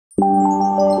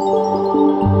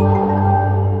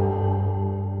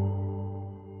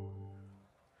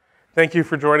Thank you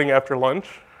for joining after lunch.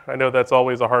 I know that's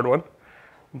always a hard one,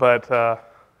 but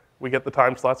we get the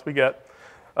time slots we get.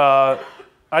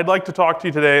 I'd like to talk to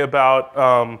you today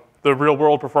about the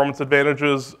real-world performance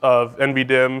advantages of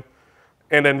NVDIMM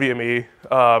and NVMe,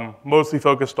 mostly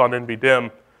focused on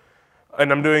NVDIMM. And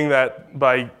I'm doing that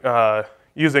by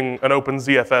using an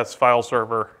OpenZFS file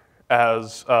server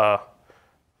as the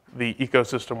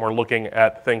ecosystem we're looking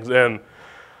at things in.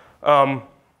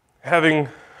 Having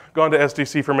gone to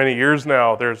SDC for many years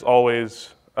now, there's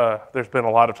been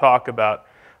a lot of talk about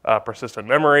persistent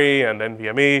memory and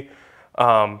NVMe,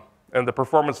 and the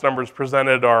performance numbers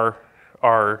presented are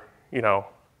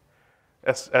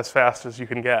as fast as you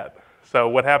can get. So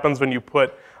what happens when you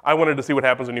I wanted to see what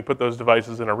happens when you put those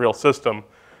devices in a real system.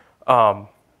 So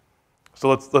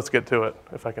let's get to it,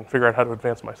 if I can figure out how to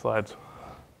advance my slides.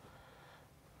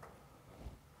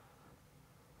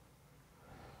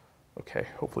 Okay,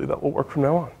 hopefully that will work from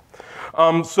now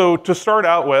on. So to start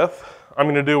out with, I'm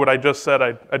going to do what I just said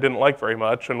I didn't like very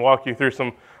much and walk you through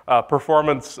some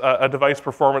a device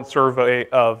performance survey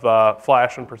of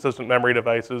flash and persistent memory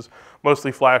devices,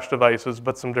 mostly flash devices,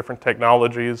 but some different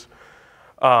technologies.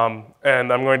 And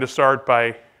I'm going to start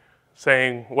by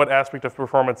saying what aspect of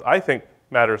performance I think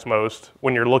matters most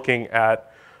when you're looking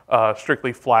at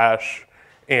strictly flash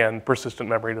and persistent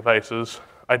memory devices.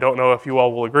 I don't know if you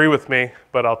all will agree with me,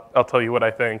 but I'll tell you what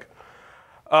I think.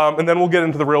 And then we'll get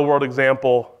into the real-world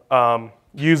example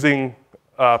using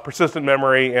persistent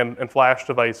memory and flash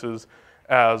devices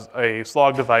as a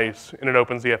SLOG device in an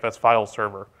OpenZFS file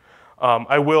server.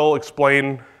 I will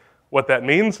explain what that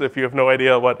means. If you have no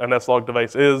idea what an SLOG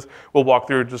device is, we'll walk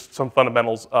through just some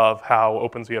fundamentals of how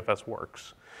OpenZFS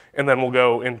works. And then we'll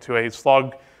go into a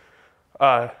SLOG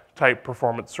type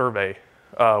performance survey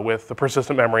with the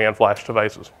persistent memory and flash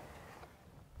devices.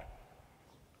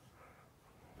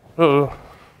 Oh,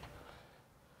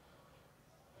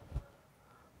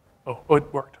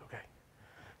 it worked,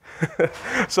 okay.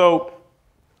 So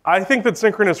I think that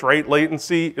synchronous rate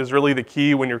latency is really the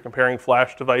key when you're comparing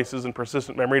flash devices and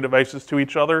persistent memory devices to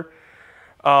each other.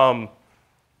 I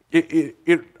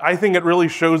think it really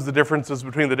shows the differences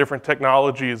between the different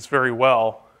technologies very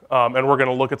well, and we're going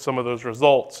to look at some of those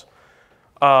results.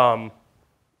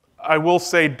 I will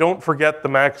say don't forget the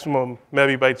maximum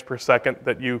megabytes per second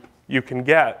that you can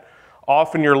get.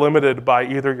 Often you're limited by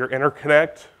either your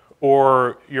interconnect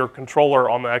or your controller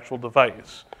on the actual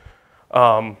device,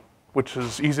 which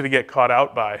is easy to get caught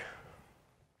out by.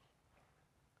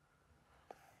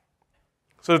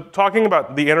 So talking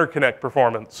about the interconnect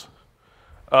performance,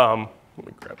 let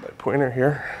me grab my pointer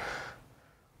here.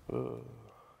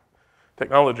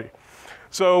 Technology.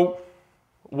 So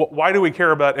why do we care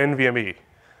about NVMe?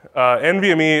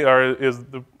 NVMe is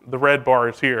the red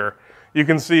bars here. You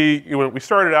can see when we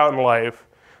started out in life,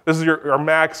 this is our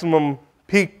maximum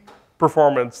peak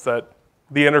performance that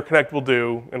the interconnect will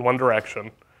do in one direction.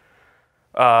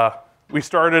 We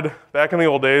started back in the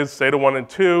old days, SATA 1 and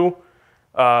 2.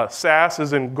 SAS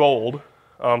is in gold.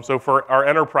 So for our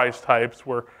enterprise types,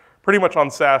 we're pretty much on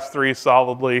SAS 3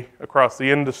 solidly across the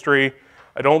industry.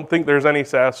 I don't think there's any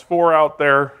SAS 4 out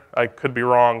there. I could be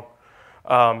wrong.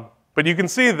 But you can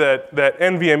see that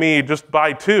NVMe, just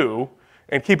buy 2,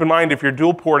 and keep in mind if you're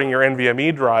dual porting your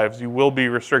NVMe drives, you will be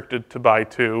restricted to buy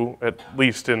 2, at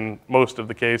least in most of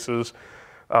the cases.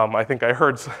 I think I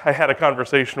had a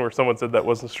conversation where someone said that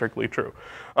wasn't strictly true.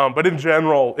 But in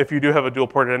general, if you do have a dual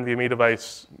ported NVMe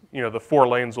device, the 4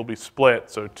 lanes will be split,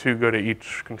 so 2 go to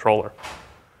each controller.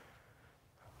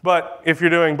 But if you're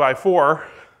doing by 4,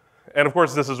 and of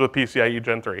course this is with PCIe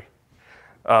Gen 3,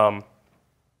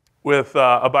 with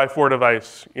a by 4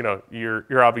 device,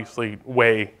 you're obviously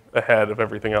way ahead of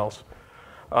everything else.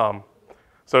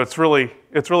 So it's really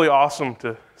awesome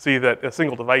to see that a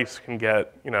single device can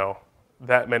get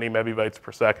that many megabytes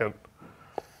per second.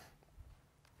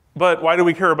 But why do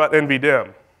we care about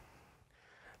NVDIMM?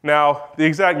 Now the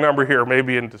exact number here may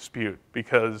be in dispute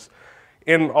because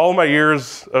in all my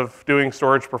years of doing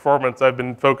storage performance, I've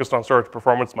been focused on storage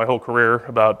performance my whole career,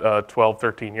 about 12,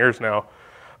 13 years now.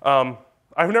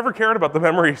 I've never cared about the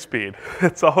memory speed.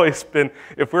 It's always been,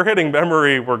 if we're hitting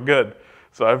memory, we're good.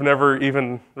 So I've never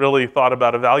even really thought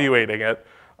about evaluating it.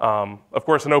 Of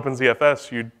course, in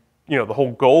OpenZFS, the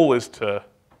whole goal is to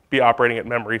be operating at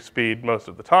memory speed most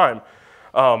of the time.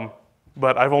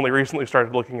 But I've only recently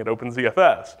started looking at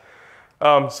OpenZFS.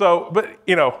 But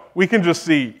we can just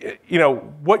see,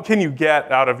 what can you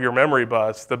get out of your memory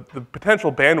bus? The potential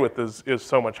bandwidth is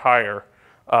so much higher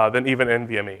than even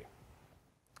NVMe.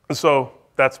 So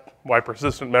that's why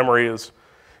persistent memory is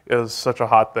such a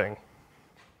hot thing.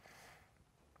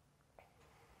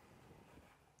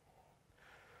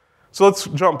 So let's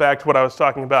jump back to what I was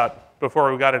talking about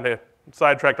before we got into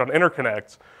sidetracked on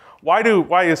interconnects. Why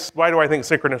do I think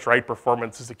synchronous write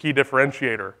performance is a key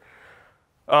differentiator?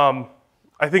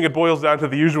 I think it boils down to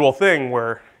the usual thing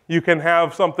where you can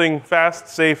have something fast,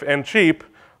 safe, and cheap.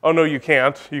 Oh no, you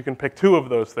can't. You can pick two of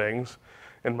those things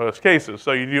in most cases.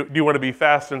 So do you want to be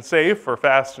fast and safe, or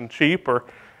fast and cheap, or,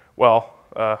 well,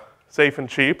 safe and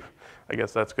cheap? I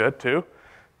guess that's good too.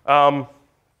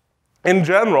 In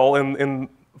general, in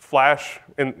Flash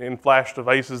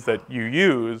devices that you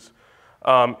use,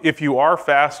 if you are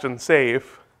fast and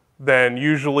safe, then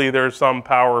usually there's some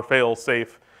power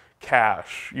fail-safe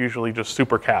cache, usually just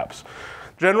super caps.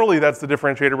 Generally, that's the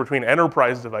differentiator between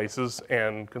enterprise devices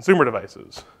and consumer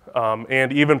devices.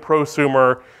 And even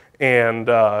prosumer and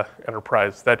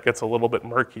enterprise, that gets a little bit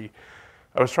murky.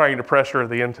 I was trying to pressure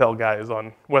the Intel guys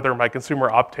on whether my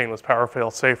consumer Optane was power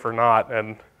fail-safe or not,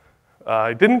 and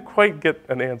I didn't quite get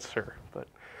an answer, but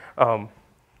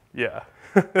yeah.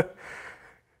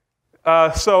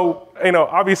 So,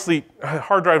 obviously,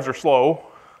 hard drives are slow.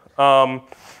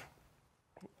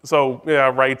 So,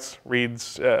 yeah, writes,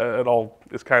 reads, it all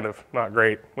is kind of not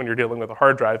great when you're dealing with a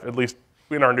hard drive, at least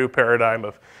in our new paradigm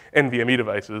of NVMe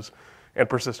devices and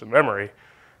persistent memory.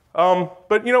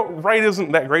 But, write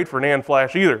isn't that great for NAND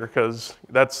flash either, because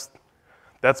that's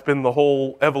been the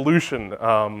whole evolution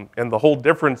and the whole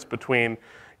difference between,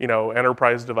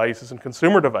 enterprise devices and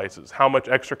consumer devices. How much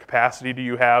extra capacity do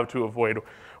you have to avoid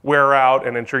wear out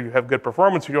and ensure you have good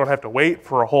performance? You don't have to wait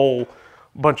for a whole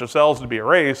bunch of cells to be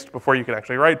erased before you can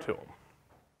actually write to them.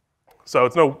 So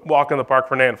it's no walk in the park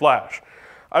for NAND flash.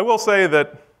 I will say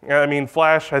that,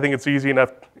 flash, I think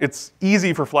it's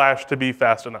easy for flash to be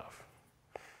fast enough.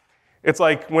 It's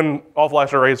like when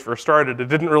all-flash arrays first started, it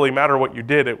didn't really matter what you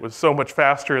did. It was so much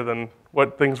faster than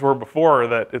what things were before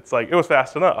that it's like, it was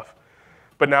fast enough.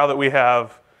 But now that we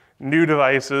have new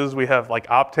devices, we have like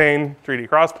Optane, 3D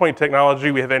crosspoint technology,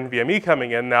 we have NVMe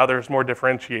coming in, now there's more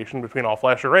differentiation between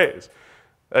all-flash arrays.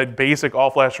 A basic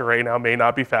all-flash array now may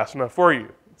not be fast enough for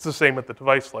you. It's the same with the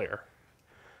device layer.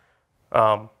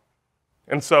 And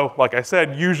so, like I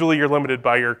said, usually you're limited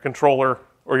by your controller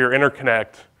or your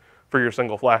interconnect for your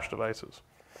single flash devices,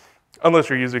 unless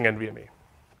you're using NVMe.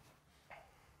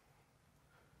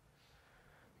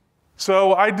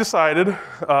 So I decided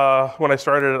when I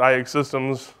started at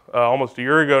iXsystems almost a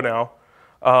year ago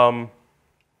now,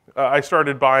 I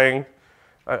started buying.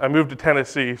 I moved to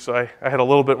Tennessee, so I had a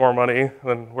little bit more money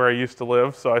than where I used to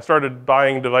live. So I started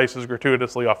buying devices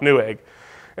gratuitously off Newegg.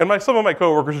 And some of my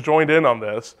coworkers joined in on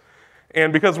this.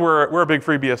 And because we're a big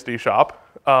FreeBSD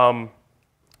shop,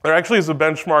 there actually is a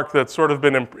benchmark that's sort of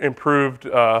been improved.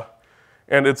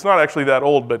 And it's not actually that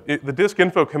old, but the disk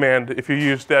info command, if you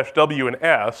use -W and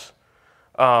S,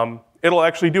 it'll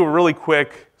actually do a really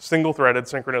quick single-threaded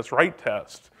synchronous write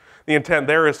test. The intent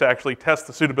there is to actually test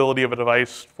the suitability of a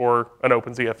device for an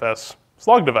OpenZFS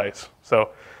SLOG device. So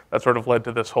that sort of led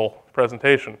to this whole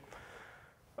presentation.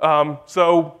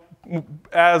 So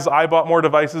as I bought more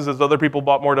devices, as other people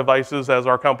bought more devices, as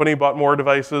our company bought more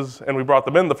devices, and we brought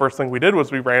them in, the first thing we did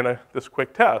was we ran this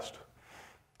quick test.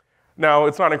 Now,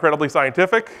 it's not incredibly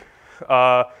scientific.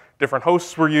 Different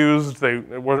hosts were used. They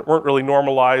weren't really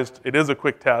normalized. It is a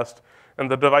quick test, and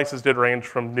the devices did range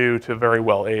from new to very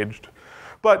well aged.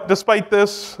 But despite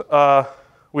this,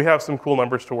 we have some cool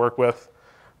numbers to work with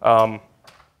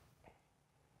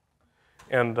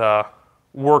and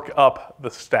work up the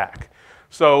stack.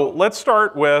 So let's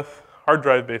start with hard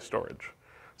drive-based storage.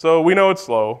 So we know it's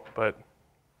slow, but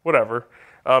whatever.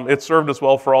 It's served us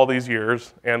well for all these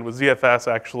years, and with ZFS,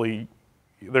 actually,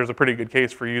 there's a pretty good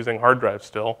case for using hard drives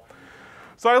still.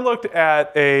 So I looked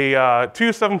at two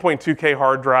 7.2K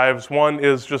hard drives. One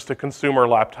is just a consumer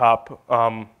laptop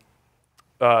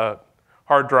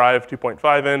hard drive,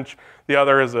 2.5 inch. The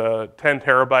other is a 10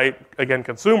 terabyte, again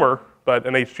consumer, but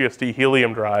an HGSD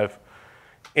helium drive.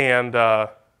 And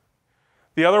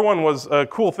the other one was a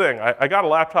cool thing. I got a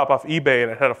laptop off eBay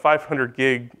and it had a 500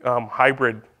 gig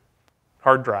hybrid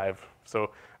hard drive, so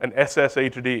an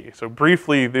SSHD. So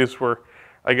briefly, these were,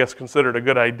 I guess, considered a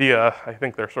good idea. I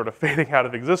think they're sort of fading out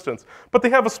of existence. But they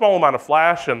have a small amount of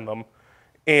flash in them.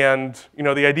 And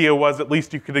the idea was at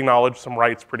least you could acknowledge some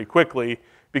writes pretty quickly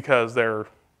because they're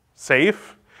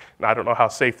safe. And I don't know how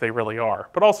safe they really are.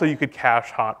 But also you could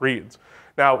cache hot reads.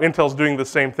 Now, Intel's doing the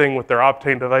same thing with their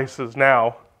Optane devices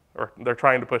now, or they're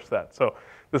trying to push that. So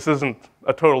this isn't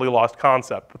a totally lost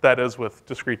concept, but that is with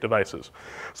discrete devices.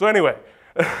 So anyway,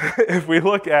 if we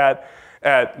look at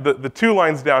the two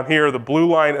lines down here, the blue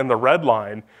line and the red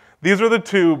line, these are the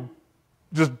two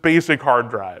just basic hard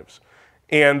drives.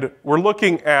 And we're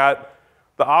looking at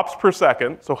the ops per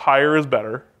second, so higher is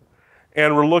better,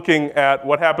 And we're looking at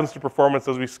what happens to performance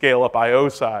as we scale up I/O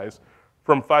size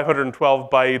from 512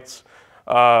 bytes,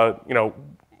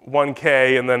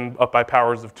 1K, and then up by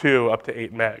powers of 2 up to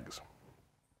 8 megs.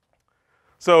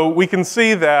 So we can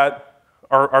see that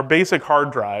our basic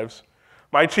hard drives,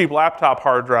 my cheap laptop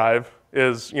hard drive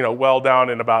is well down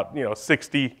in about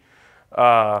 60,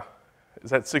 is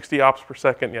that 60 ops per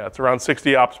second? Yeah, it's around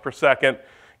 60 ops per second.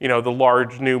 The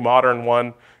large new modern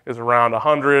one is around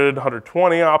 100,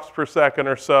 120 ops per second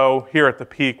or so here at the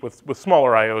peak with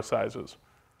smaller I/O sizes.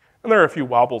 And there are a few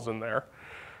wobbles in there.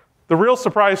 The real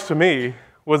surprise to me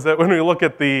was that when we look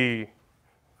at the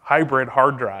hybrid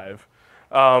hard drive,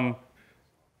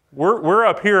 we're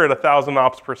up here at 1,000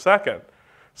 ops per second.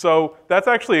 So that's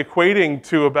actually equating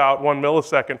to about 1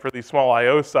 millisecond for these small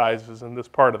I/O sizes in this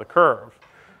part of the curve.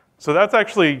 So that's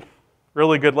actually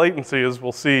really good latency, as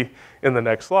we'll see in the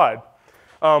next slide.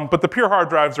 But the pure hard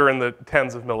drives are in the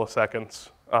tens of milliseconds,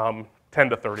 10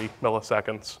 to 30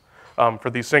 milliseconds for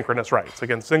these synchronous writes.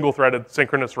 Again, single-threaded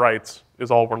synchronous writes is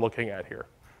all we're looking at here.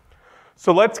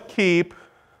 So let's keep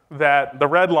the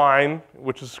red line,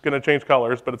 which is going to change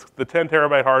colors, but it's the 10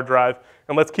 terabyte hard drive,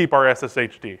 and let's keep our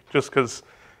SSHD, just because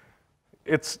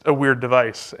it's a weird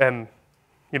device. And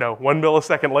 1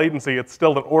 millisecond latency, it's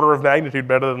still an order of magnitude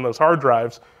better than those hard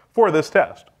drives for this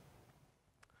test.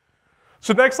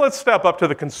 So next, let's step up to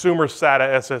the consumer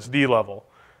SATA SSD level.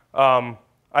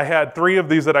 I had 3 of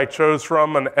these that I chose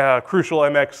from, a Crucial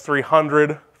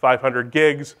MX300, 500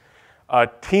 gigs,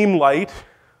 Team Lite,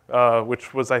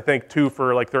 which was, I think, 2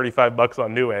 for like 35 bucks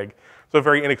on Newegg. So a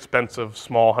very inexpensive,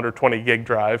 small 120 gig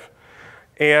drive.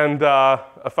 And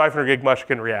a 500 gig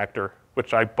Mushkin reactor,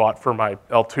 which I bought for my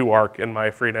L2 ARC and my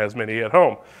FreeNAS Mini at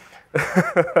home.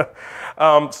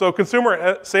 So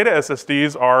consumer SATA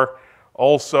SSDs are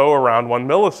also around 1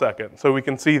 millisecond. So we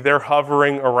can see they're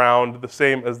hovering around the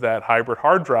same as that hybrid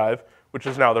hard drive, which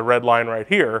is now the red line right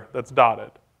here that's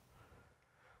dotted.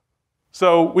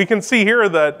 So we can see here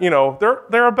that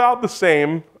they're about the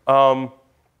same.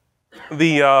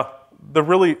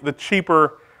 The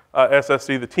cheaper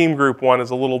SSD, the Team Group one,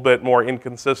 is a little bit more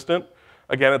inconsistent.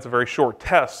 Again, it's a very short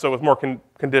test, so with more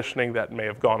conditioning that may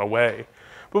have gone away.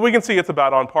 But we can see it's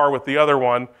about on par with the other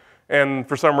one, and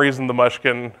for some reason the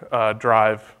Mushkin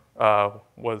drive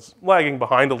was lagging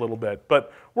behind a little bit.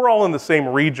 But we're all in the same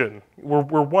region. We're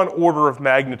 1 order of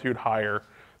magnitude higher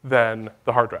than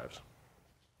the hard drives,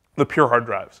 the pure hard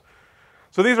drives.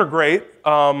 So these are great.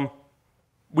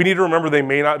 We need to remember they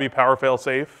may not be power fail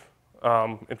safe.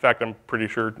 In fact, I'm pretty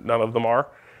sure none of them are.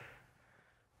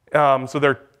 So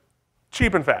they're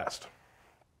cheap and fast.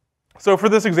 So for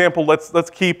this example, let's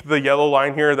keep the yellow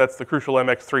line here. That's the Crucial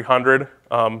MX300.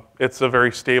 It's a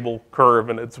very stable curve,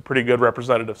 and it's a pretty good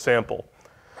representative sample.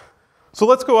 So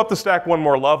let's go up the stack 1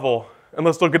 more level, and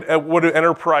let's look at what do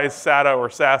enterprise SATA or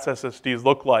SAS SSDs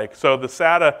look like. So the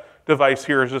SATA device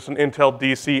here is just an Intel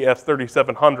DC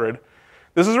S3700.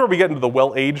 This is where we get into the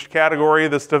well-aged category.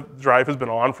 This drive has been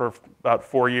on for about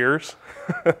 4 years,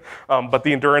 but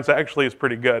the endurance actually is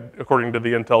pretty good, according to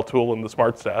the Intel tool and the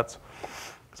smart stats.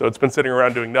 So it's been sitting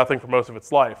around doing nothing for most of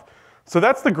its life. So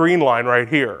that's the green line right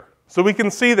here. So we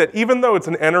can see that even though it's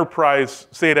an enterprise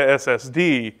SATA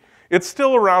SSD, it's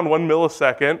still around 1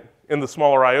 millisecond in the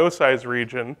smaller I/O size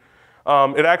region.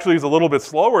 It actually is a little bit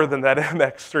slower than that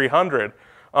MX300,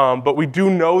 but we do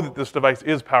know that this device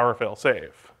is power fail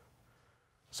safe.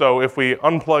 So if we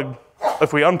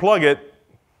unplug it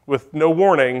with no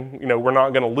warning, we're not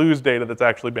going to lose data that's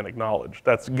actually been acknowledged.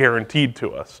 That's guaranteed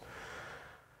to us.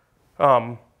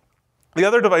 The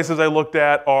other devices I looked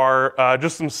at are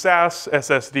just some SAS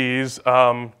SSDs,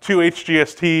 2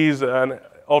 HGSTs, an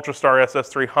Ultrastar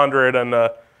SS300, and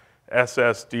a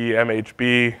SSD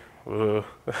MHB.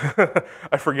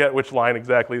 I forget which line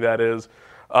exactly that is.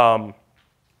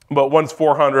 But one's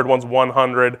 400, one's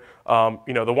 100.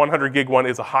 The 100 gig one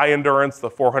is a high endurance. The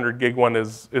 400 gig one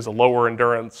is a lower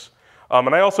endurance.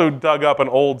 And I also dug up an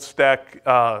old STEC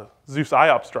Zeus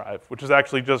IOPS drive, which is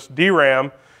actually just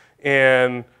DRAM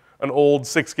and an old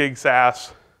 6 gig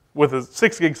SAS with a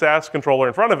 6 gig SAS controller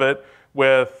in front of it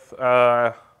with,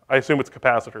 I assume it's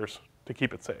capacitors to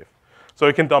keep it safe. So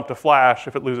it can dump to flash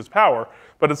if it loses power.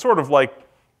 But it's sort of like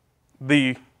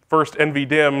the first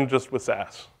NVDIMM just with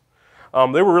SAS.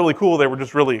 They were really cool. They were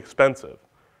just really expensive.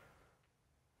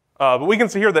 But we can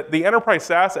see here that the enterprise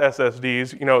SAS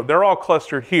SSDs, they're all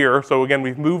clustered here. So again,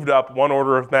 we've moved up 1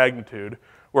 order of magnitude.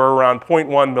 We're around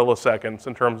 0.1 milliseconds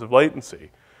in terms of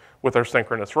latency with our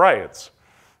synchronous writes.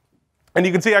 And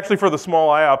you can see actually for the small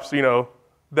IOPS,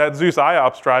 that Zeus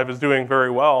IOPS drive is doing very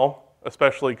well,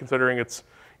 especially considering it's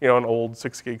an old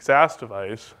 6 gig SAS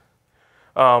device.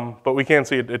 But we can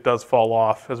see it does fall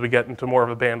off as we get into more of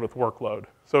a bandwidth workload.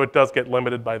 So it does get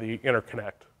limited by the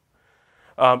interconnect.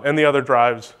 And the other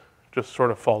drives just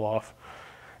sort of fall off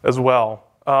as well.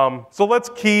 So let's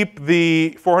keep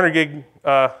the 400 gig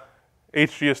HGST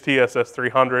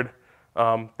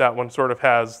SS300. That one sort of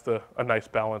has a nice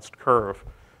balanced curve.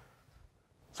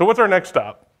 So what's our next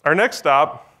stop? Our next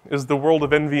stop is the world of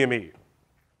NVMe.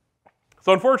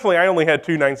 So unfortunately, I only had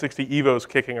two 960 EVOs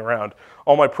kicking around.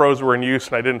 All my pros were in use,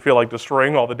 and I didn't feel like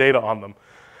destroying all the data on them.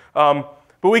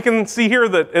 But we can see here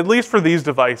that at least for these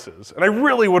devices, and I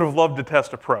really would have loved to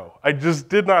test a Pro. I just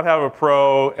did not have a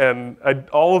Pro, and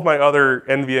all of my other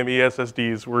NVMe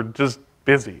SSDs were just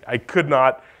busy. I could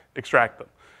not extract them.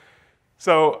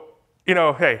 So, you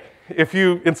know, hey, if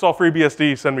you install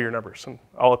FreeBSD, send me your numbers, and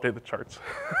I'll update the charts.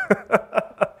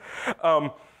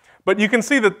 But you can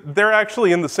see that they're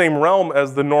actually in the same realm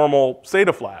as the normal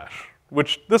SATA Flash,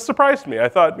 which this surprised me. I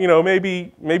thought, you know,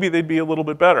 maybe they'd be a little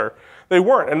bit better. They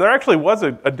weren't, and there actually was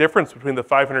a difference between the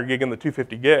 500 gig and the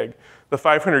 250 gig. The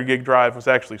 500 gig drive was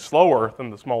actually slower than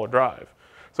the smaller drive.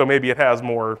 So maybe it has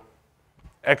more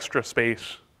extra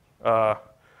space, or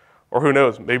who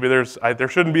knows, maybe there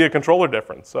shouldn't be a controller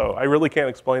difference, so I really can't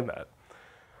explain that.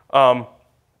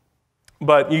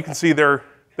 But you can see they're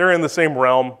in the same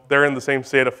realm, they're in the same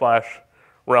SATA Flash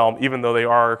realm, even though they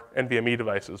are NVMe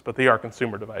devices, but they are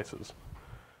consumer devices.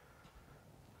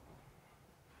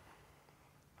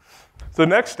 So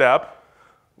next step,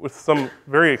 with some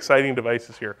very exciting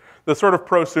devices here, the sort of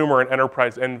prosumer and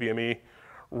enterprise NVMe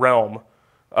realm.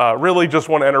 Really just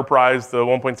one enterprise, the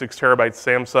 1.6 terabyte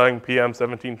Samsung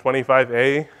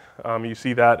PM1725A. You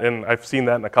see that, and I've seen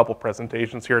that in a couple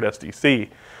presentations here at SDC.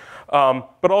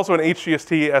 But also an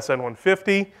HGST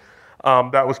SN150.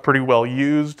 That was pretty well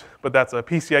used, but that's a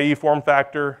PCIe form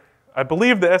factor. I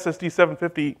believe the SSD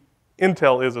 750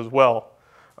 Intel is as well.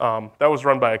 That was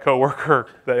run by a coworker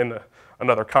in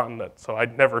another continent, so I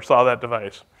never saw that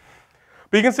device.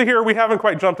 But you can see here we haven't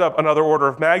quite jumped up another order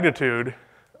of magnitude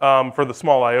for the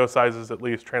small I/O sizes, at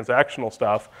least transactional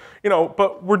stuff. You know,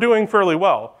 but we're doing fairly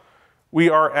well. We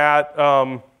are at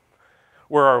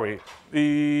where are we?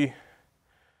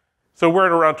 So we're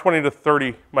at around 20 to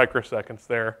 30 microseconds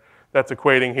there. That's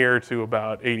equating here to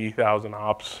about 80,000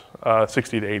 ops,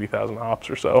 60 to 80,000 ops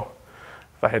or so,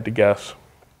 if I had to guess.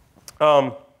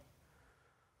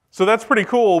 So that's pretty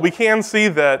cool. We can see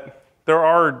that there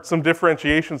are some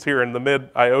differentiations here in the mid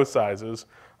I/O sizes.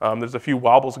 There's a few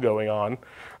wobbles going on.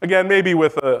 Again, maybe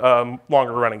with a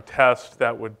longer running test,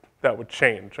 that would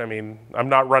change. I mean, I'm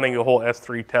not running the whole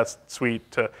S3 test suite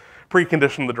to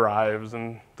precondition the drives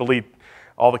and delete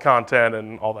all the content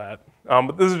and all that.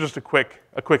 But this is just a quick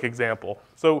example.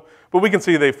 So, but we can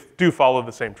see they do follow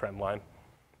the same trend line.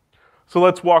 So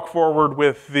let's walk forward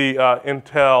with the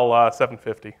Intel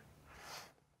 750.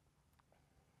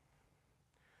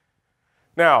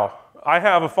 Now, I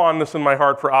have a fondness in my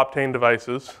heart for Optane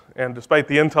devices, and despite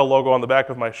the Intel logo on the back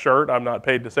of my shirt, I'm not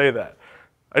paid to say that.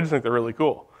 I just think they're really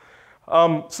cool.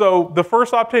 So the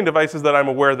first Optane devices that I'm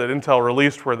aware that Intel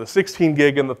released were the 16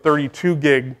 gig and the 32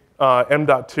 gig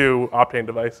M.2 Optane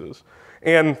devices.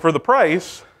 And for the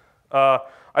price,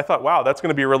 I thought, wow, that's going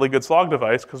to be a really good SLOG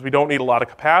device because we don't need a lot of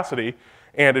capacity,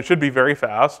 and it should be very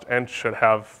fast and should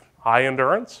have high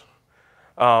endurance.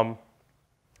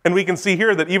 And we can see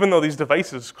here that even though these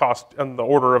devices cost in the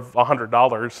order of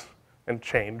 $100 and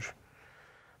change,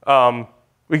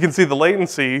 we can see the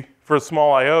latency for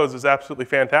small I/Os is absolutely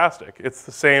fantastic. It's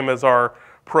the same as our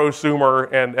prosumer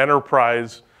and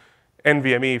enterprise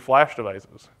NVMe Flash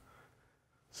devices.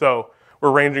 So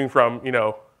we're ranging from, you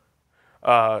know,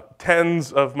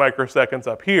 tens of microseconds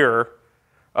up here,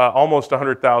 almost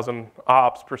 100,000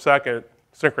 ops per second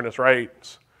synchronous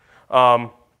writes.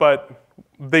 But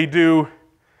they do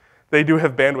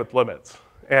have bandwidth limits,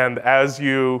 and as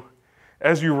you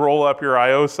roll up your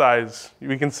I/O size,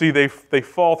 we can see they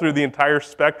fall through the entire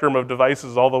spectrum of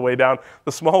devices all the way down.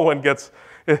 The small one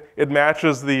it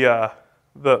matches the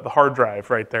hard drive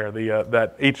right there,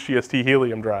 that HGST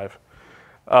Helium drive.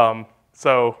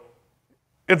 So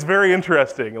it's very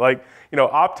interesting. Like, you know,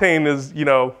 Optane is, you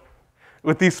know,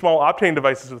 with these small Optane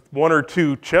devices with one or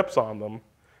two chips on them,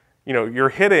 you know, you're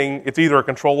hitting, it's either a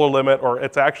controller limit or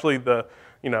it's actually the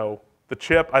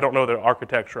chip. I don't know the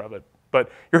architecture of it, but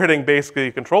you're hitting basically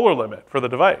a controller limit for the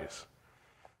device.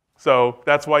 So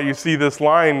that's why you see this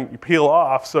line peel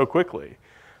off so quickly.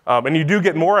 And you do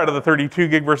get more out of the 32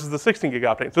 gig versus the 16 gig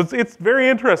Optane. So it's very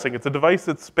interesting. It's a device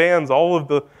that spans all of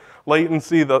the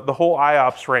latency, the whole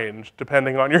IOPS range,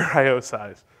 depending on your I/O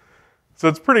size. So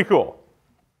it's pretty cool.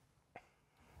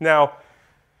 Now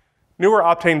newer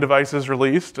Optane devices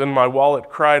released, and my wallet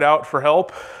cried out for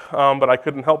help, but I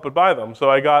couldn't help but buy them. So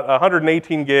I got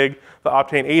 118 gig, the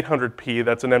Optane 800p,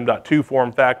 that's an M.2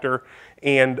 form factor,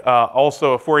 and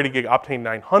also a 480 gig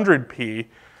Optane 900p.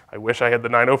 I wish I had the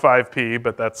 905p,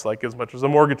 but that's like as much as a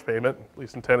mortgage payment, at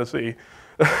least in Tennessee.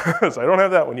 So I don't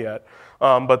have that one yet.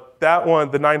 But that one,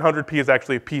 the 900p, is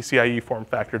actually a PCIe form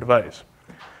factor device.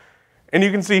 And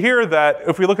you can see here that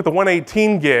if we look at the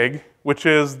 118 gig, which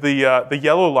is the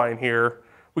yellow line here,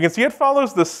 we can see it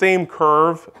follows the same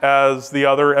curve as the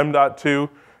other M.2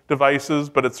 devices,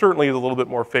 but it certainly is a little bit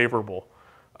more favorable.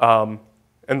 And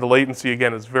the latency,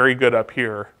 again, is very good up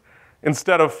here.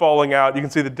 Instead of falling out, you can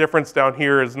see the difference down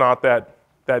here is not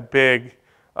that big.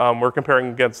 We're comparing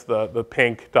against the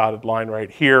pink dotted line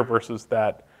right here versus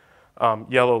that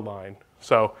yellow line.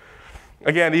 So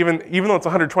again, even though it's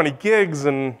 120 gigs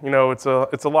and it's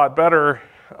a lot better,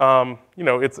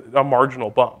 it's a marginal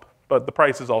bump, but the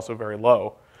price is also very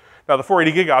low. Now the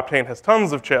 480 gig Optane has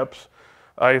tons of chips.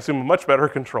 I assume a much better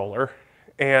controller,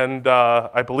 and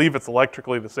I believe it's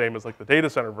electrically the same as like the data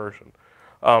center version.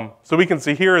 So we can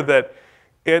see here that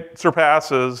it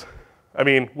surpasses. I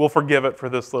mean, we'll forgive it for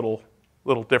this little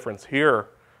difference here,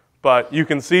 but you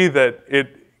can see that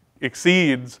it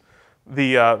exceeds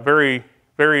the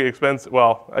very expensive,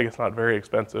 well, I guess not very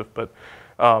expensive, but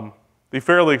the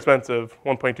fairly expensive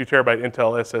 1.2 terabyte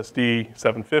Intel SSD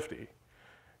 750.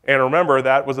 And remember,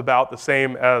 that was about the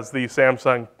same as the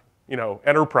Samsung,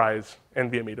 enterprise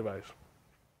NVMe device.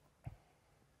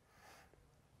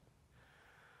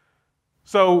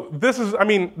 So this is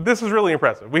really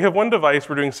impressive. We have one device,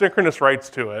 we're doing synchronous writes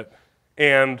to it,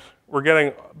 and we're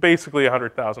getting basically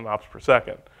 100,000 ops per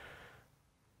second.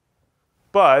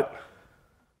 But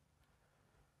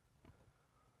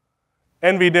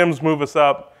NVDIMMs move us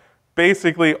up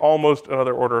basically almost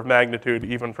another order of magnitude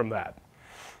even from that.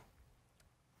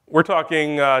 We're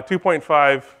talking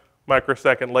 2.5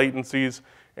 microsecond latencies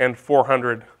and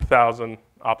 400,000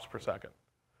 ops per second.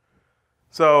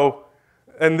 So,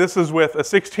 and this is with a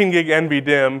 16 gig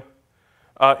NVDIMM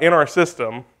in our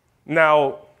system.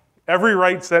 Now, every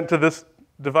write sent to this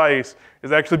device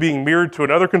is actually being mirrored to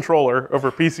another controller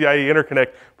over PCIe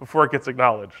interconnect before it gets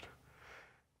acknowledged.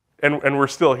 And we're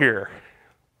still here.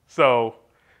 So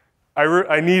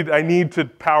I need to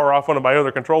power off one of my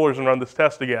other controllers and run this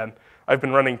test again. I've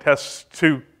been running tests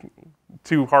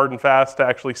too hard and fast to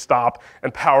actually stop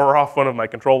and power off one of my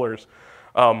controllers.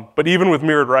 But even with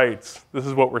mirrored writes, this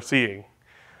is what we're seeing.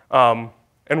 And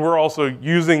we're also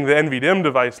using the NVDIMM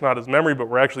device not as memory, but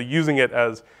we're actually using it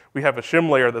as, we have a shim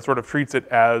layer that sort of treats it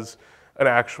as an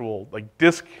actual like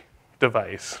disk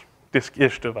device,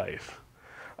 disk-ish device.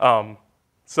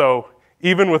 So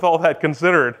even with all that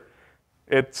considered,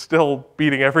 it's still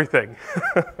beating everything.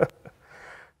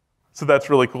 So that's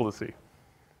really cool to see.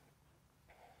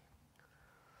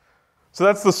 So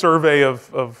that's the survey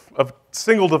of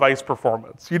single device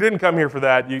performance. You didn't come here for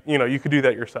that. You could do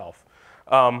that yourself.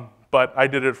 But I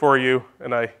did it for you,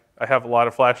 and I have a lot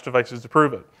of Flash devices to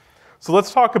prove it. So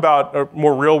let's talk about a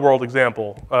more real-world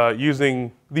example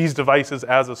using these devices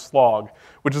as a SLOG,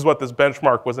 which is what this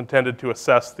benchmark was intended to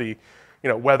assess the,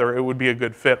 whether it would be a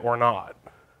good fit or not.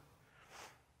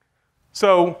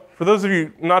 So for those of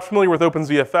you not familiar with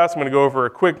OpenZFS, I'm going to go over a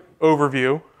quick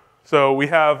overview. So we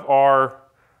have our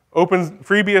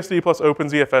FreeBSD plus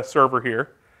OpenZFS server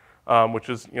here, which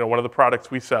is one of the products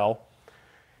we sell.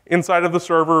 Inside of the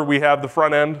server, we have the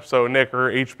front end, so NIC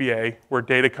or HBA, where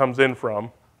data comes in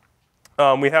from.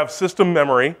 We have system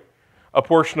memory, a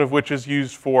portion of which is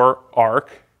used for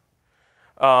ARC.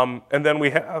 And then we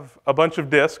have a bunch of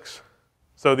disks.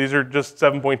 So these are just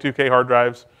 7.2K hard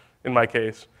drives in my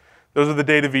case. Those are the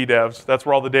data VDEVs. That's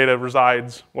where all the data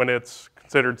resides when it's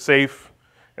considered safe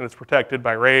and it's protected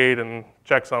by RAID and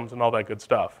checksums and all that good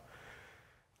stuff.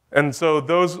 And so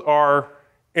those are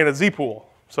in a Z pool.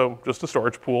 So just a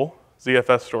storage pool,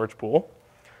 ZFS storage pool.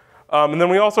 And then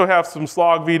we also have some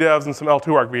SLOG VDEVs and some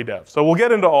L2 ARC VDEVs. So we'll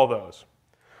get into all those.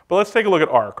 But let's take a look at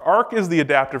ARC. ARC is the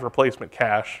adaptive replacement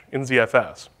cache in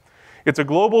ZFS. It's a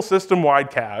global system-wide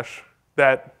cache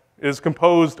that is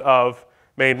composed of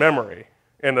main memory.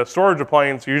 And a storage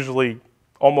appliance, usually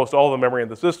almost all the memory in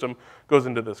the system, goes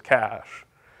into this cache.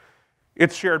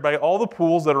 It's shared by all the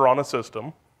pools that are on a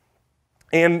system.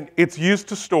 And it's used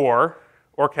to store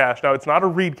or cache. Now, it's not a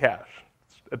read cache.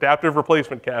 It's adaptive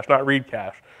replacement cache, not read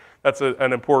cache. That's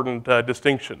an important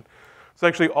distinction. So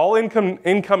actually, all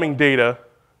incoming data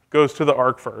goes to the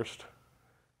ARC first.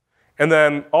 And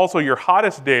then also your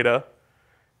hottest data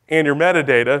and your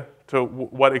metadata, to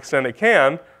what extent it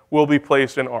can, will be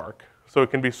placed in ARC. So it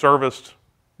can be serviced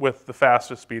with the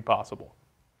fastest speed possible.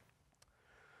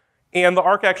 And the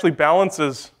ARC actually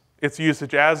balances its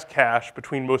usage as cache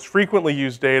between most frequently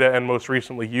used data and most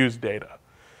recently used data.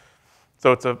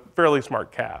 So it's a fairly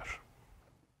smart cache.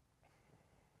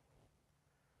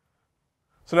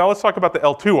 So now let's talk about the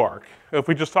L2 ARC. If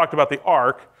we just talked about the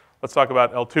ARC, let's talk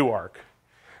about L2 ARC.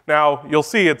 Now, you'll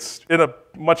see it's in a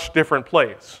much different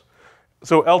place.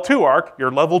 So L2 ARC,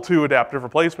 your level 2 adaptive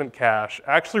replacement cache,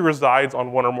 actually resides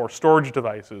on one or more storage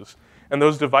devices. And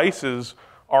those devices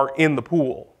are in the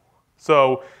pool.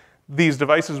 So these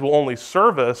devices will only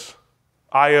service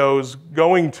IOs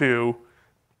going to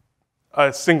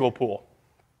a single pool.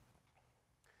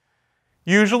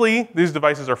 Usually, these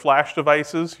devices are flash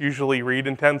devices, usually read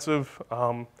intensive.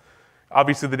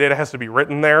 Obviously, the data has to be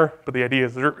written there, but the idea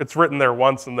is it's written there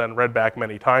once and then read back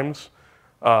many times.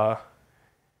 Let's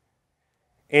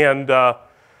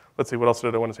see, what else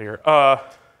did I want to say here?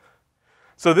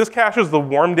 So this caches the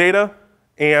warm data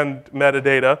and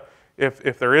metadata,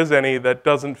 if there is any, that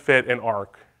doesn't fit in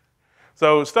ARC.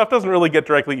 So stuff doesn't really get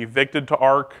directly evicted to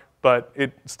ARC, but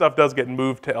stuff does get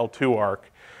moved to L2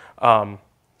 ARC.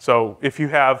 So if you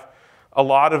have a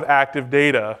lot of active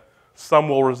data, some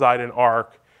will reside in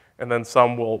ARC, and then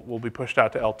some will be pushed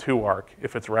out to L2 ARC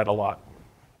if it's read a lot.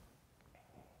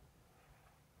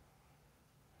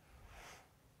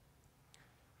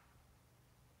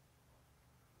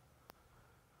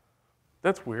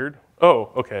 That's weird.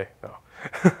 Oh, okay, no.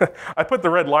 I put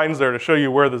the red lines there to show you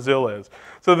where the ZIL is.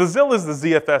 So the ZIL is the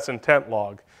ZFS intent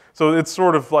log. So it's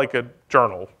sort of like a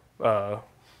journal.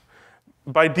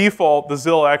 By default, the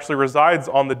ZIL actually resides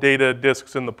on the data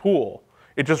disks in the pool.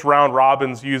 It just round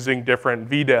robins using different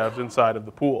VDEVs inside of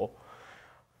the pool.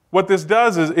 What this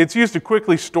does is it's used to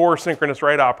quickly store synchronous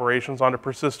write operations onto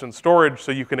persistent storage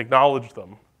so you can acknowledge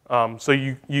them. So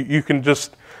you can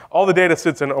just, all the data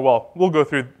sits in, well, we'll go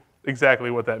through exactly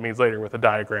what that means later with a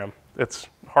diagram. It's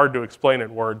hard to explain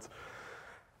in words.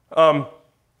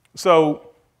 So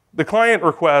the client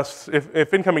requests,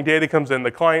 if incoming data comes in,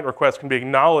 the client request can be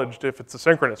acknowledged if it's a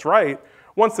synchronous write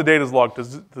once the data is logged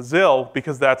to ZIL,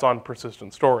 because that's on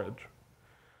persistent storage.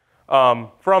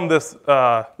 From this,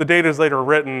 the data is later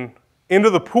written into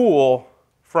the pool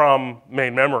from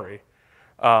main memory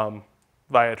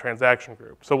via transaction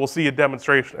group. So we'll see a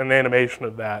demonstration, an animation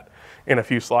of that in a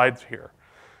few slides here.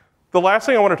 The last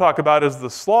thing I want to talk about is the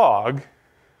SLOG,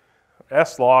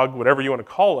 SLOG, whatever you want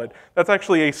to call it. That's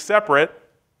actually a separate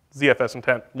ZFS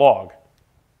intent log,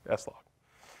 SLOG.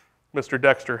 Mr.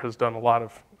 Dexter has done a lot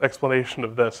of explanation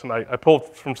of this, and I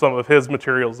pulled from some of his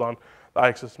materials on the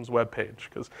iXsystems webpage,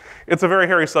 because it's a very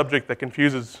hairy subject that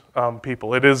confuses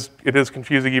people. It is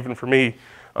confusing even for me.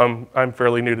 I'm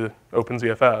fairly new to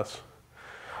OpenZFS.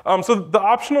 So the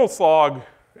optional SLOG,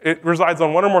 it resides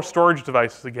on one or more storage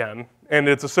devices again, and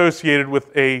it's associated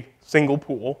with a single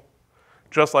pool,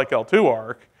 just like L2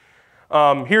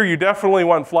 ARC. Here you definitely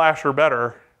want flash or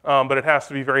better, but it has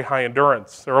to be very high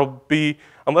endurance. There will be,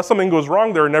 unless something goes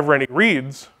wrong, there are never any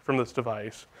reads from this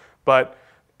device, but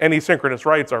any synchronous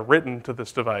writes are written to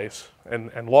this device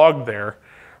and logged there,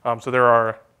 so there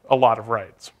are a lot of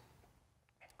writes.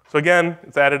 So again,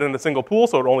 it's added in a single pool,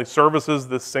 so it only services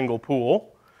this single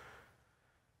pool.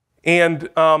 And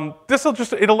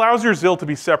it allows your ZIL to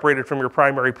be separated from your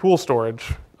primary pool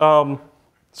storage.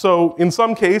 So in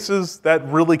some cases, that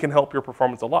really can help your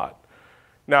performance a lot.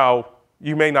 Now,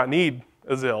 you may not need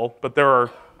a ZIL, but there are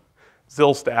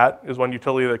ZILstat is one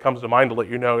utility that comes to mind to let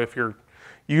you know if you're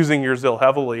using your ZIL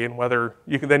heavily and whether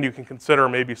you can consider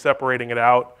maybe separating it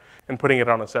out and putting it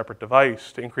on a separate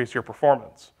device to increase your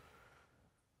performance.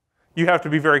 You have to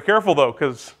be very careful though,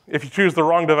 because if you choose the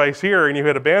wrong device here and you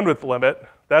hit a bandwidth limit,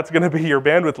 that's going to be your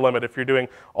bandwidth limit if you're doing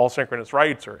all synchronous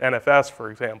writes or NFS,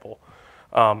 for example.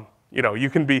 You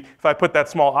can be, if I put that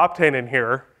small optane in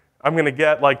here, I'm going to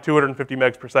get like 250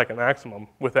 megs per second maximum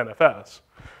with NFS,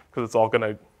 because it's all going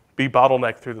to be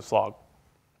bottlenecked through the SLOG.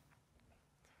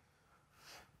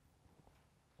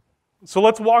 So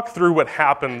let's walk through what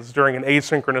happens during an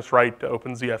asynchronous write to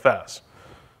OpenZFS.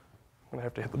 I'm going to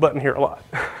have to hit the button here a lot.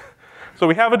 So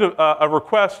we have a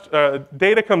request,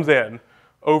 data comes in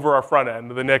over our front end,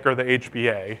 the NIC or the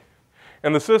HBA,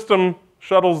 and the system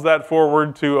shuttles that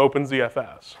forward to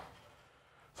OpenZFS.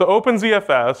 So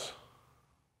OpenZFS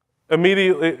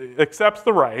immediately accepts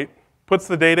the write, puts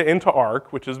the data into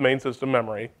ARC, which is main system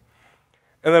memory,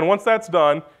 and then once that's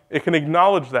done, it can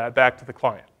acknowledge that back to the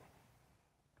client.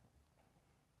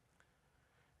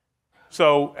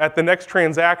 So at the next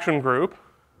transaction group,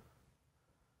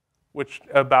 which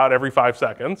about every 5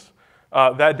 seconds,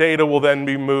 that data will then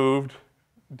be moved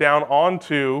down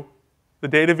onto the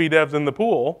data VDEVs in the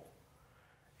pool,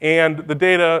 and the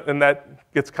data, and that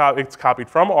it's copied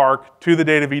from ARC to the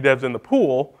data VDEVs in the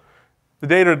pool The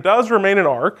data does remain in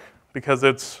ARC because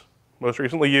it's most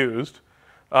recently used,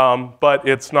 but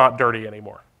it's not dirty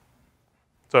anymore.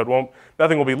 So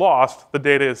nothing will be lost. The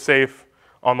data is safe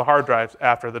on the hard drives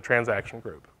after the transaction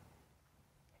group.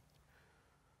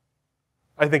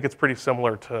 I think it's pretty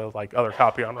similar to like other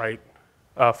copy on write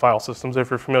file systems, if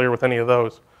you're familiar with any of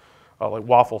those. Like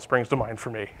Waffle springs to mind for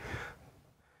me.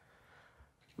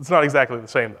 It's not exactly the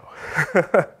same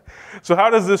though. So how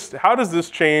does this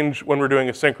change when we're doing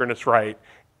a synchronous write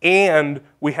and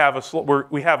we have a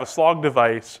SLOG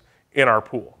device in our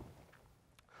pool?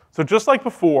 So just like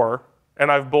before,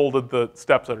 and I've bolded the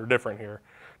steps that are different here.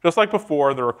 Just like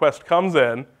before, the request comes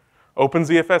in,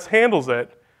 OpenZFS handles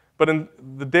it, but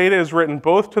the data is written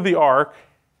both to the ARC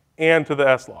and to the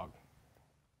SLOG.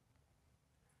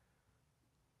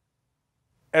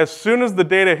 As soon as the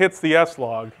data hits the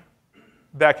SLOG,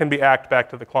 that can be ACKed back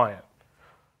to the client.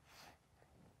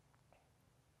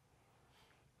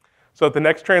 So at the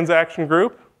next transaction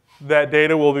group, that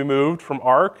data will be moved from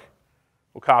ARC,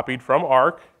 copied from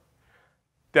ARC,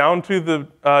 down to the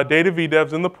data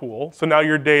VDEVs in the pool. So now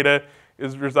your data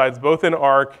resides both in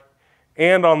ARC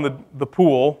and on the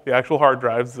pool, the actual hard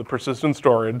drives, the persistent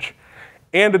storage.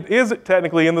 And it is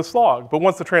technically in the SLOG. But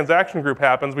once the transaction group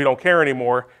happens, we don't care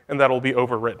anymore, and that'll be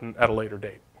overwritten at a later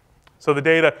date. So the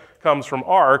data comes from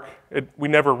ARC. We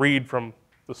never read from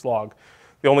the SLOG.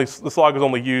 The SLOG is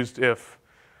only used if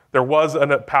there was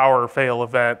a power fail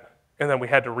event, and then we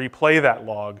had to replay that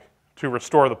log to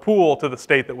restore the pool to the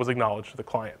state that was acknowledged to the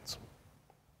clients.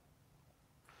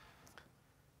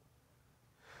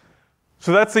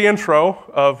 So that's the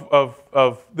intro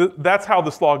that's how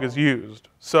the SLOG is used.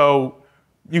 So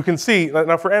you can see,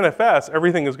 now for NFS,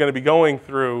 everything is going to be going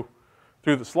through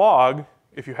the SLOG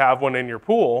if you have one in your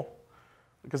pool,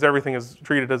 because everything is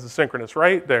treated as a synchronous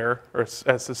write there, or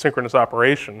as a synchronous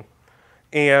operation.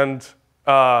 And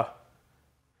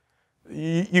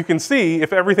you can see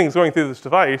if everything's going through this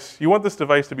device, you want this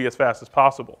device to be as fast as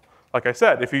possible. Like I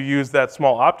said, if you use that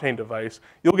small Optane device,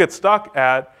 you'll get stuck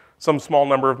at some small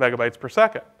number of megabytes per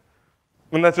second.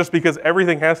 And that's just because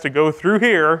everything has to go through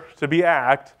here to be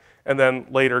ACKed and then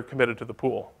later committed to the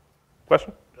pool.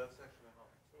 Question? That's actually not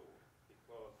true,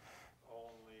 because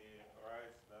only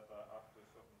writes that are up to a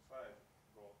certain size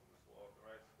go to the SLOG.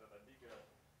 Writes that are bigger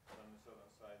than a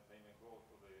certain size, they may go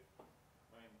to the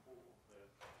main pool.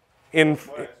 In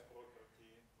property,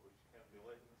 which can be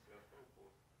latency or throughput.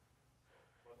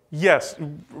 Yes,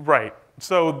 right.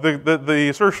 So the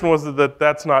assertion was that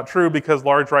that's not true because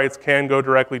large writes can go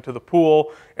directly to the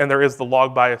pool, and there is the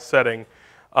log bias setting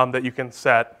that you can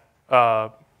set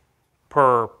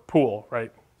per pool,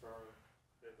 right?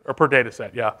 Or per data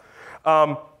set, yeah.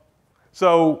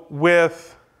 So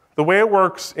with the way it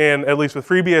works at least with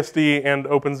FreeBSD and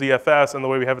OpenZFS and the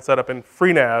way we have it set up in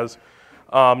FreeNAS,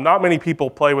 not many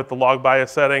people play with the log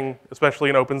bias setting,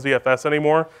 especially in OpenZFS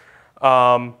anymore.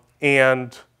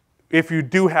 And if you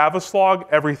do have a SLOG,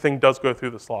 everything does go through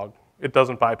the SLOG. It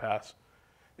doesn't bypass.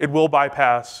 It will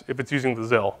bypass if it's using the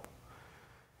ZIL.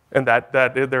 And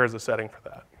there is a setting for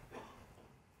that.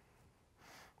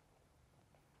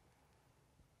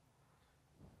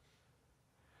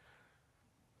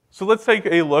 So let's take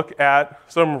a look at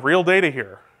some real data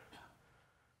here.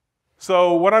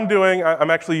 So what I'm doing,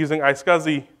 I'm actually using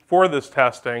iSCSI for this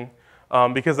testing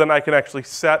because then I can actually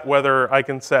set whether I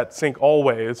can set sync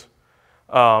always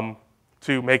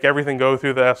to make everything go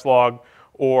through the SLOG,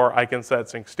 or I can set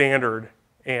sync standard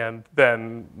and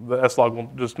then the SLOG will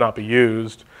just not be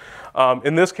used.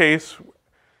 In this case,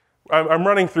 I'm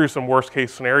running through some worst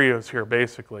case scenarios here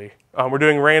basically. We're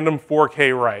doing random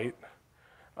 4K write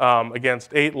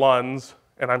against 8 LUNs,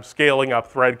 and I'm scaling up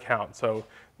thread count. So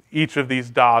each of these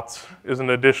dots is an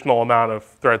additional amount of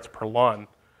threads per LUN.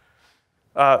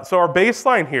 So our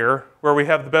baseline here, where we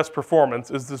have the best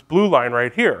performance, is this blue line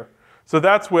right here. So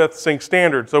that's with sync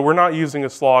standard. So we're not using a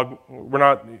SLOG. We're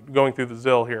not going through the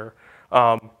ZIL here.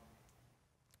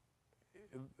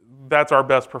 That's our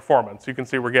best performance. You can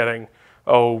see we're getting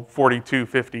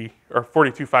 4250 or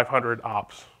 42500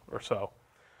 ops or so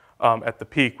at the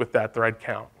peak with that thread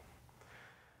count.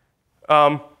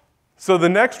 So the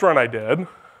next run I did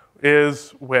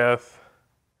is with,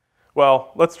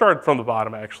 well, let's start from the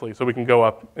bottom actually, so we can go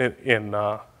up in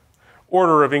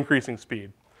order of increasing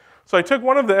speed. So I took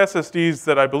one of the SSDs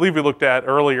that I believe we looked at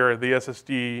earlier, the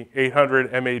SSD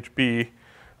 800 MHB,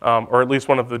 or at least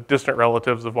one of the distant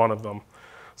relatives of one of them.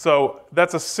 So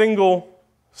that's a single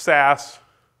SAS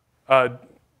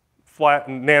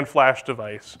NAND flash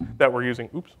device that we're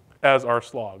using, as our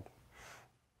SLOG.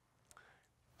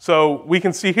 So we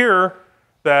can see here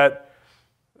that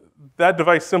that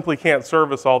device simply can't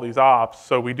service all these ops,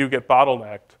 so we do get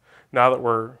bottlenecked. now that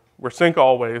we're sync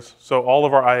always, so all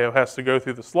of our I/O has to go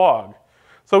through the SLOG.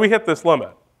 So we hit this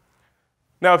limit.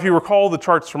 Now, if you recall the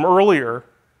charts from earlier,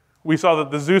 we saw that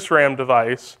the Zeus RAM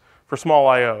device for small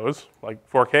I/Os, like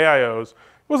 4K I/Os,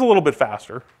 was a little bit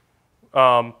faster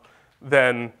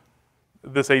than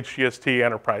this HGST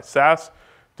enterprise SAS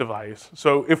device.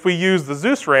 So if we use the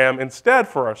Zeus RAM instead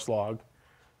for our SLOG,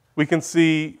 we can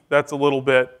see that's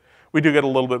we do get a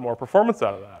little bit more performance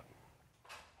out of that.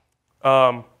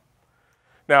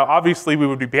 Now, obviously, we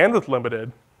would be bandwidth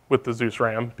limited with the Zeus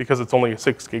RAM because it's only a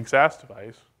 6 gig SAS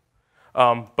device.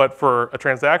 But for a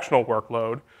transactional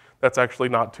workload, that's actually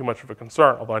not too much of a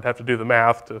concern, although I'd have to do the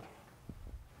math to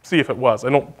see if it was. I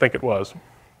don't think it was.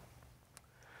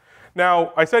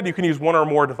 Now, I said you can use one or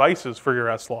more devices for your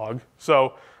SLOG.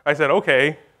 So I said,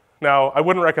 okay, now I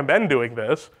wouldn't recommend doing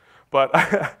this, but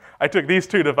I took these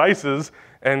two devices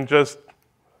and just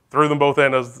threw them both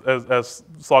in as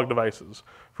SLOG devices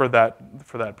for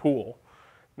that pool.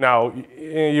 Now,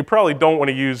 you probably don't want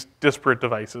to use disparate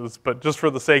devices, but just for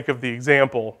the sake of the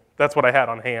example, that's what I had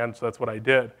on hand, so that's what I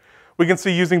did. We can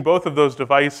see using both of those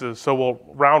devices, so we'll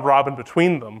round robin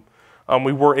between them,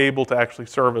 we were able to actually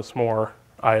service more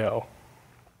I/O.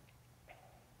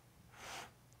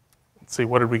 Let's see,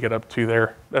 what did we get up to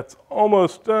there? That's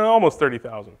almost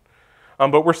 30,000.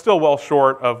 But we're still well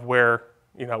short of where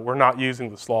we're not using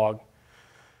the SLOG.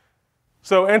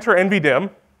 So enter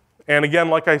NVDIMM. And again,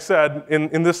 like I said,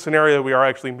 in this scenario, we are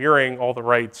actually mirroring all the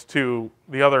writes to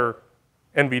the other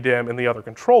NVDIMM and the other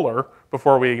controller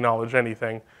before we acknowledge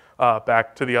anything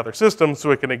back to the other system so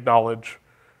it can acknowledge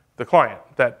the client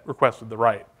that requested the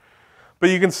write. But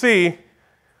you can see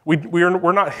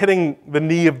we're not hitting the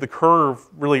knee of the curve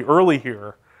really early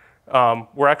here.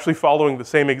 We're actually following the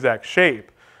same exact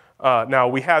shape. Now,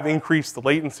 we have increased the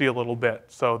latency a little bit,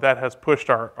 so that has pushed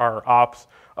our ops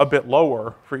a bit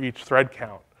lower for each thread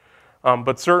count.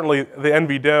 But certainly, the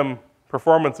NVDIMM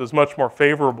performance is much more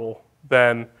favorable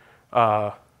than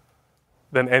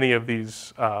any of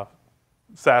these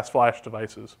SAS Flash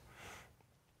devices.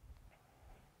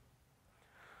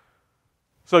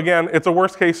 So again, it's a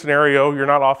worst case scenario. You're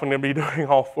not often going to be doing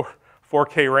all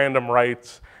 4K random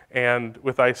writes. And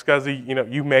with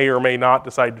iSCSI, you may or may not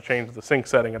decide to change the sync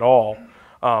setting at all.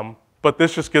 But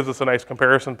this just gives us a nice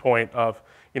comparison point of,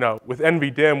 with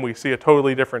NVDIMM, we see a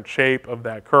totally different shape of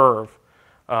that curve.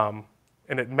 And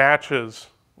it matches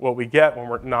what we get when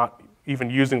we're not even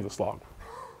using the SLOG.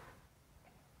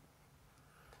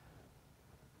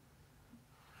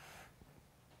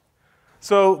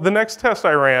 So the next test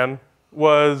I ran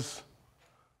was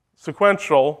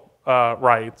sequential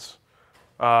writes.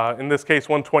 In this case,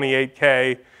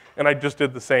 128K, and I just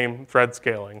did the same thread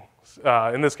scaling.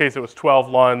 In this case, it was 12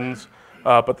 LUNs,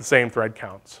 but the same thread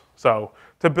counts. So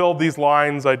to build these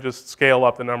lines, I just scale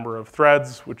up the number of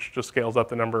threads, which just scales up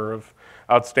the number of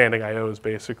outstanding IOs,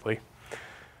 basically.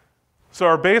 So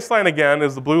our baseline, again,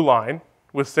 is the blue line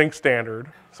with sync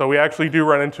standard. So we actually do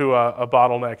run into a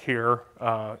bottleneck here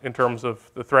in terms of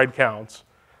the thread counts.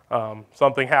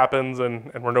 Something happens,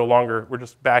 and we're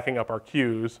just backing up our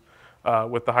queues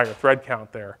with the higher thread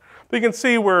count there. But you can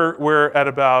see we're at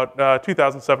about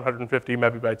 2,750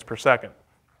 megabytes per second.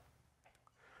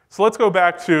 So let's go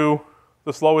back to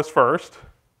the slowest first.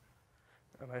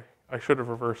 And I should have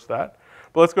reversed that.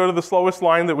 But let's go to the slowest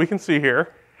line that we can see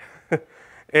here.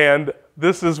 And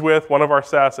this is with one of our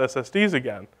SAS SSDs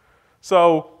again.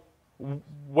 So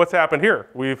what's happened here?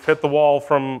 We've hit the wall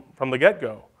from the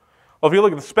get-go. Well, if you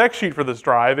look at the spec sheet for this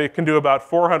drive, it can do about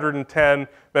 410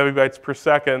 megabytes per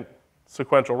second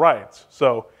sequential writes.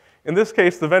 So in this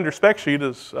case, the vendor spec sheet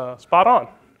is spot on.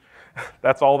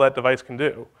 That's all that device can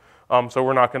do. So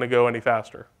we're not going to go any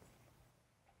faster.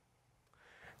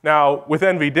 Now, with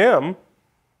NVDIMM,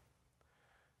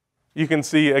 you can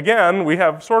see, again, we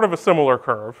have sort of a similar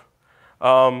curve.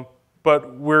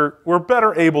 But we're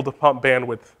better able to pump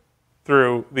bandwidth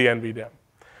through the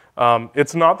NVDIMM.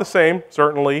 It's not the same,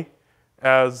 certainly,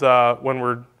 as when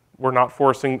we're not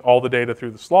forcing all the data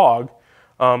through the SLOG.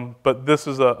 But this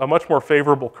is a much more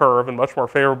favorable curve and much more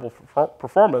favorable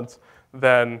performance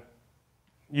than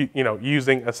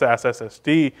using a SAS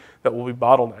SSD that will be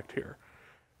bottlenecked here.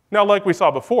 Now, like we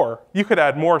saw before, you could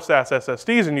add more SAS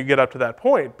SSDs and you get up to that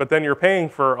point, but then you're paying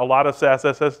for a lot of SAS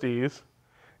SSDs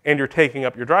and you're taking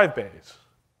up your drive bays.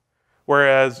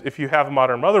 Whereas if you have a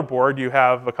modern motherboard, you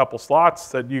have a couple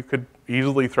slots that you could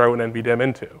easily throw an NVDIMM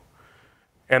into.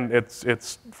 And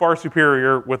it's far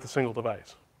superior with a single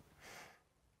device.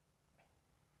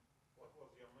 What was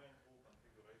your main tool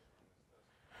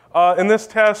configuration In this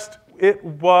test, it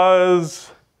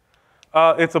was,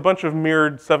 it's a bunch of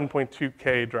mirrored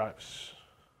 7.2K drives.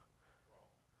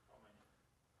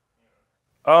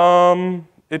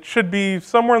 It should be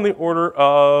somewhere in the order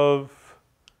of,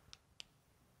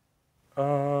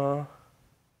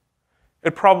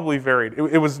 it probably varied.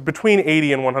 It was between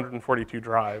 80 and 142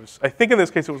 drives. I think in this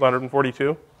case it was 142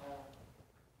 or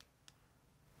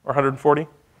 140.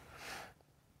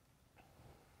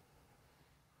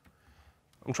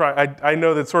 I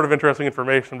know that's sort of interesting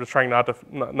information. I'm just trying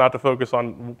not to focus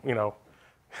on, you know,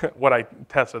 what I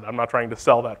tested. I'm not trying to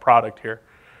sell that product here.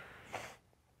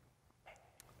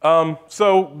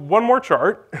 So one more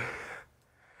chart.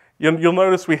 You'll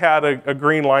notice we had a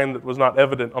green line that was not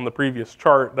evident on the previous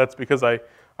chart. That's because I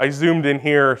zoomed in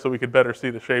here so we could better see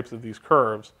the shapes of these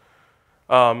curves.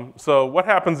 So what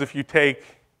happens if you take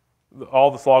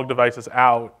all the SLOG devices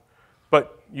out,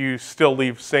 but you still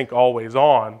leave sync always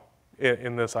on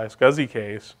in this iSCSI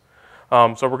case?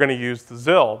 So we're going to use the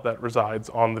ZIL that resides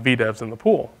on the VDEVs in the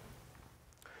pool.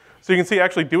 So you can see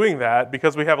actually doing that,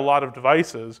 because we have a lot of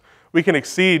devices, we can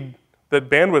exceed the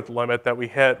bandwidth limit that we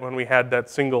hit when we had that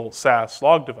single SAS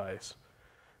SLOG device,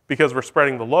 because we're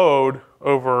spreading the load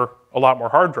over a lot more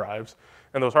hard drives,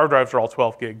 and those hard drives are all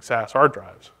 12 gig SAS hard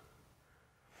drives.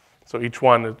 So each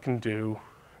one can do,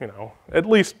 you know, at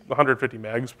least 150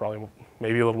 megs, probably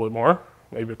maybe a little bit more,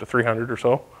 maybe up to 300 or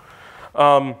so.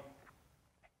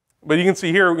 But you can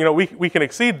see here, you know, we can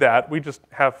exceed that. We just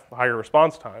have higher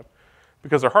response time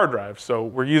because they're hard drives. So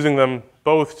we're using them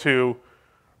both to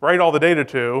write all the data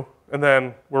to, and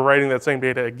then we're writing that same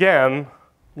data again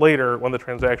later when the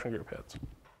transaction group hits.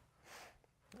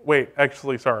 Wait,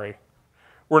 actually, sorry.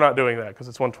 We're not doing that because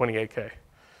it's 128K.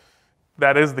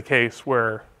 That is the case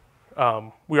where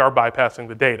we are bypassing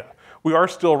the data. We are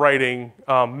still writing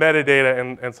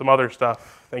metadata and some other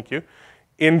stuff, thank you,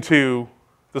 into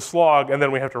the SLOG, and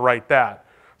then we have to write that.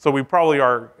 So we probably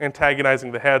are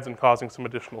antagonizing the heads and causing some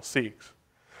additional seeks.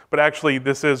 But actually,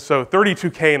 this is, so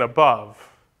 32K and above,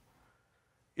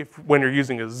 when you're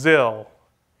using a ZIL,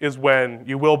 is when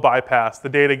you will bypass. The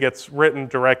data gets written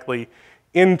directly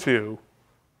into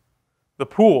the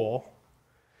pool,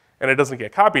 and it doesn't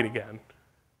get copied again.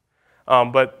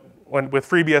 But with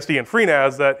FreeBSD and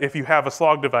FreeNAS, that if you have a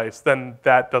SLOG device, then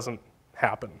that doesn't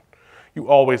happen. You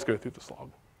always go through the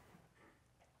SLOG.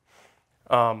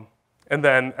 And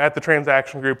then at the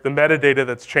transaction group, the metadata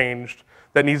that's changed,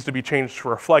 that needs to be changed to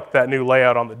reflect that new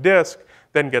layout on the disk,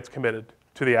 then gets committed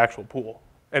to the actual pool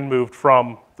and moved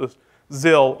from the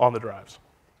ZIL on the drives.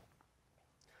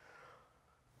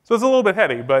 So it's a little bit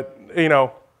heady, but you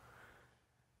know,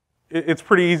 it's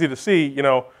pretty easy to see. You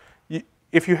know,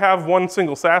 if you have one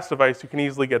single SAS device, you can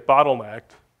easily get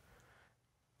bottlenecked.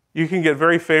 You can get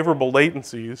very favorable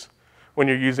latencies when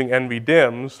you're using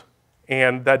NVDIMMs,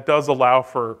 and that does allow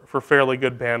for fairly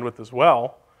good bandwidth as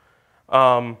well.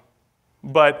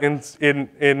 But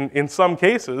in some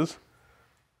cases,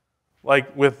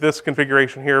 like with this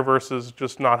configuration here versus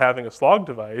just not having a SLOG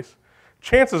device,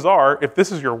 chances are, if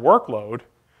this is your workload,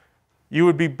 you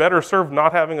would be better served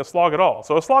not having a SLOG at all.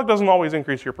 So a SLOG doesn't always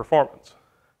increase your performance.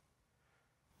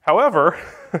 However,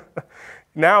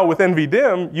 now with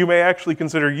NVDIMM, you may actually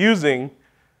consider using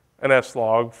an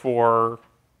SLOG for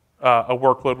a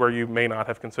workload where you may not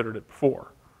have considered it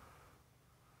before.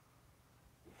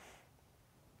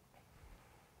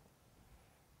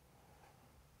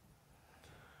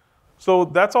 So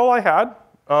that's all I had.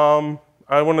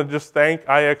 I want to just thank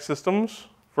iXsystems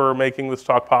for making this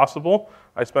talk possible.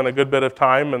 I spent a good bit of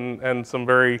time and some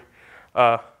very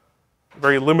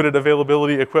limited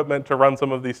availability equipment to run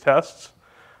some of these tests.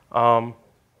 I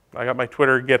got my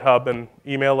Twitter, GitHub, and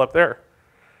email up there.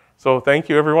 So thank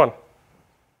you, everyone.